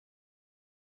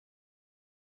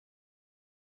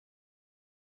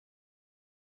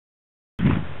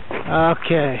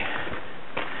Okay,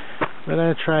 we're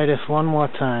gonna try this one more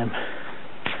time.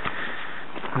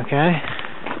 Okay,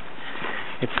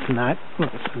 it's a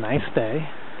nice day.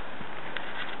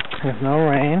 There's no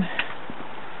rain,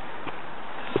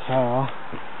 so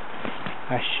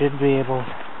I should be able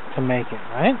to make it,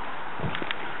 right?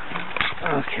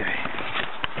 Okay.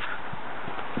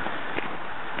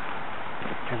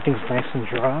 Everything's nice and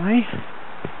dry.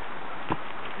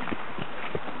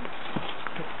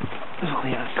 There's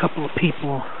only a couple of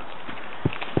people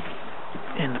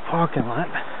in the parking lot.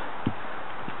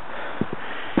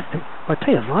 And I tell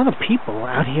you, there's a lot of people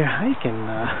out here hiking.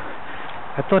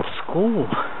 I thought school,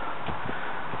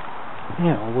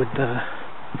 would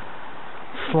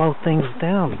slow things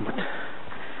down, but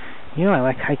I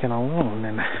like hiking alone,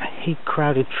 and I hate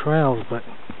crowded trails, but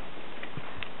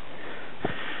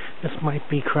this might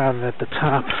be crowded at the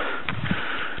top.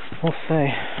 We'll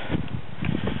see.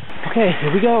 Okay,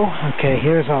 here we go. Okay,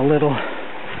 here's our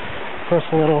first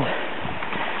little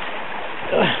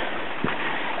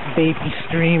baby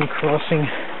stream crossing.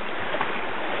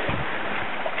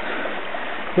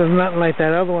 There's nothing like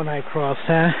that other one I crossed,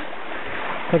 huh?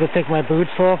 Had to take my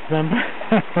boots off, remember?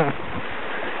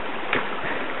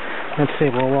 Let's see,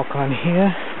 we'll walk on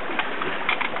here,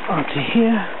 onto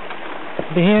here,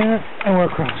 and we're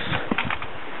across.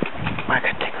 I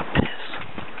gotta take a piss.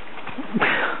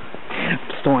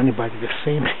 Just don't want anybody to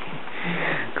see me,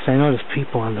 because I know there's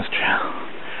people on this trail.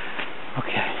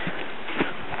 Okay.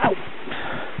 Ow.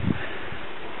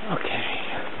 Okay.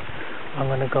 I'm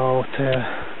gonna go to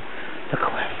the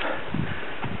cliff.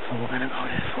 So we're gonna go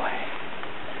this way.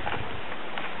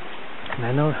 And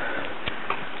I know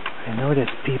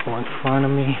there's people in front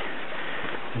of me,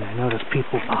 and I know there's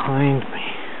people behind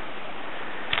me.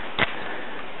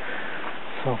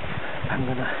 So I'm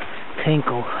gonna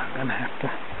tinkle. I'm gonna have to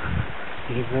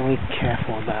be really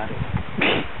careful about it.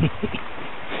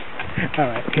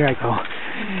 Alright, here I go.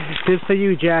 This is for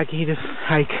you, Jackie, this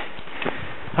hike.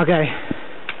 Okay.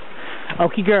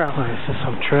 Okie girl. Oh, this is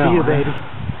some trail. For you, baby.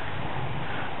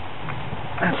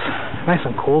 That's nice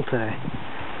and cool today.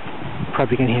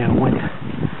 Probably can hear the wind.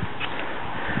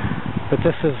 But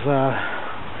this is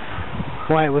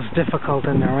why it was difficult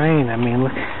in the rain. I mean,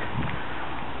 look.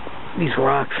 These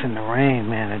rocks in the rain,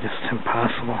 man, are just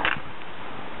impossible.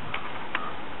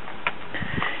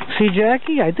 See,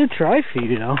 Jackie, I did try for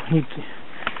you,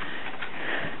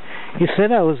 You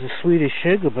said I was as sweet as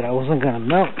sugar, but I wasn't going to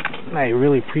melt. I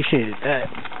really appreciated that.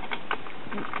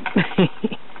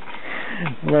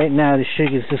 Right now, the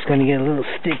sugar's just going to get a little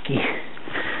sticky.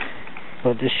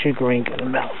 But the sugar ain't going to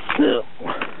melt. Ugh.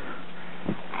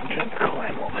 I'm trying to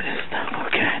climb over this stuff.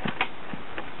 Okay.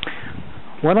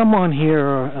 What I'm on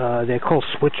here, they're called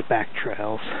switchback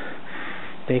trails.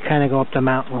 They kind of go up the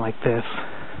mountain like this.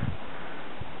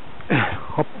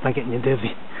 Hope I'm not getting you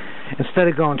dizzy. Instead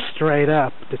of going straight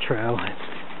up the trail,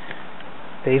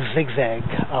 they zigzag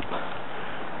up,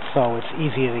 so it's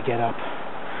easier to get up.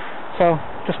 So,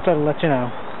 just to let you know.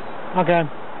 Okay.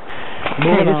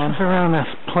 Moving on. This is around this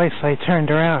place I turned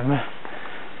around.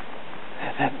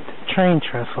 That train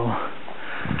trestle.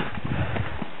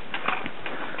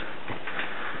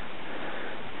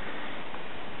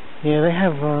 Yeah, they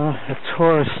have a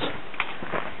tourist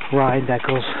ride that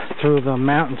goes through the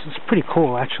mountains. It's pretty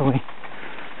cool, actually.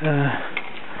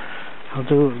 I'll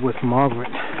do it with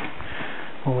Margaret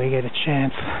when we get a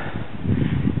chance.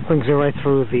 Brings her right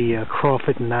through the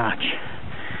Crawford Notch.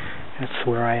 That's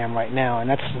where I am right now, and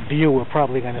that's the view we're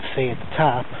probably going to see at the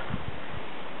top.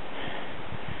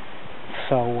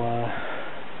 So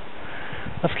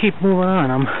let's keep moving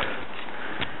on.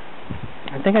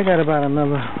 I think I got about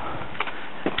another,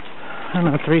 I don't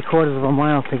know, 3/4 of a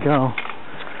mile to go.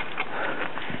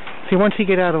 See, once you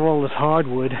get out of all this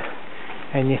hardwood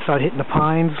and you start hitting the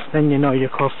pines, then you know you're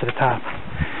close to the top.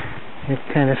 It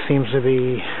kind of seems to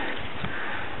be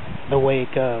the way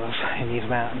it goes in these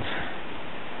mountains.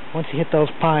 Once you hit those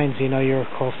pines, you know you're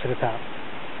close to the top,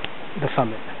 the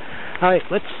summit. Alright,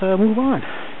 let's move on.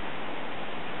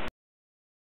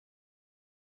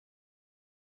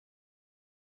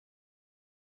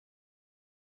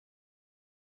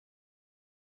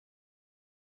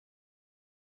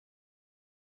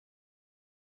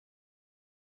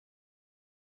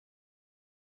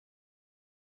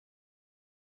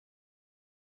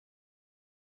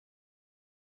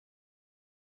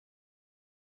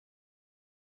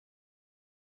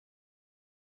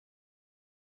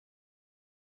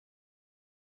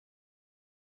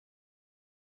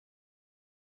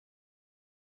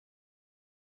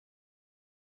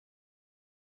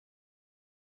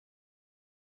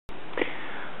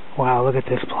 Wow, look at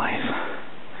this place.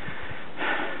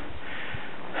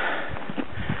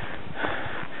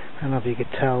 I don't know if you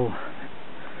could tell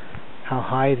how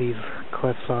high these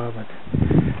cliffs are, but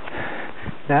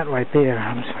that right there,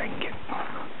 I'm just trying to get,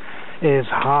 is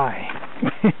high.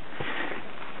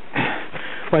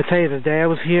 But I tell you, the day I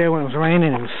was here when it was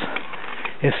raining,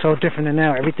 it's so different than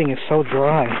now. Everything is so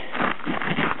dry,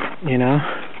 you know.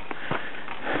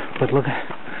 But look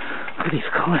at these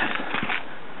cliffs.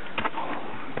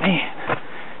 Oh, man,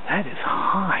 that is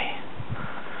high.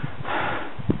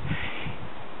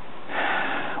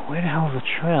 Where the hell is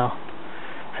the trail?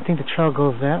 I think the trail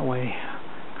goes that way,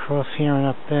 across here and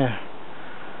up there.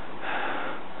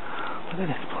 Look at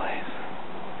this place.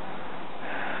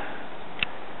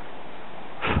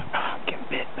 Oh, get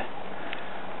bit.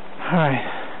 Alright.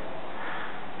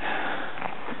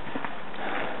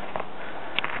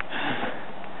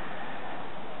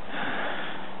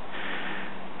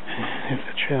 There's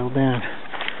the trail down.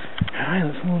 Alright,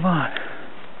 let's move on.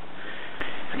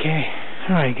 Okay,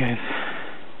 alright guys.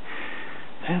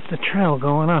 That's the trail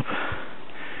going up.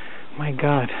 My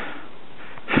God.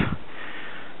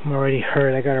 I'm already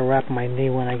hurt. I gotta wrap my knee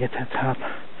when I get to the top.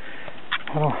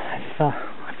 Well,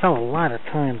 I fell a lot of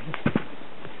times.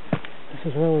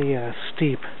 This is really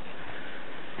steep.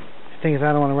 The thing is,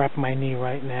 I don't want to wrap my knee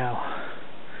right now.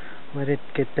 Let it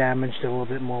get damaged a little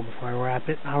bit more before I wrap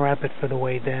it. I'll wrap it for the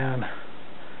way down.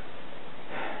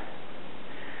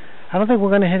 I don't think we're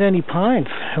going to hit any pines.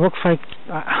 It looks like...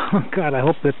 oh God, I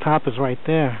hope the top is right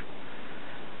there.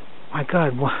 My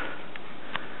God, what?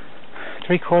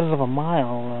 3/4 of a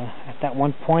mile at that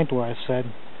one point where I said...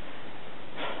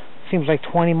 Seems like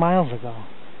 20 miles ago.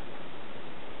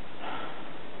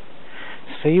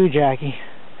 See you, Jackie.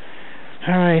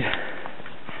 Alright.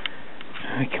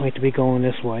 I can't wait to be going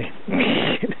this way.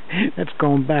 That's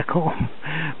going back home.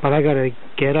 But I gotta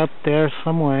get up there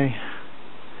some way.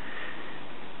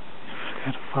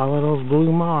 Gotta follow those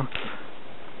blue marks.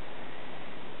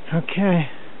 Okay.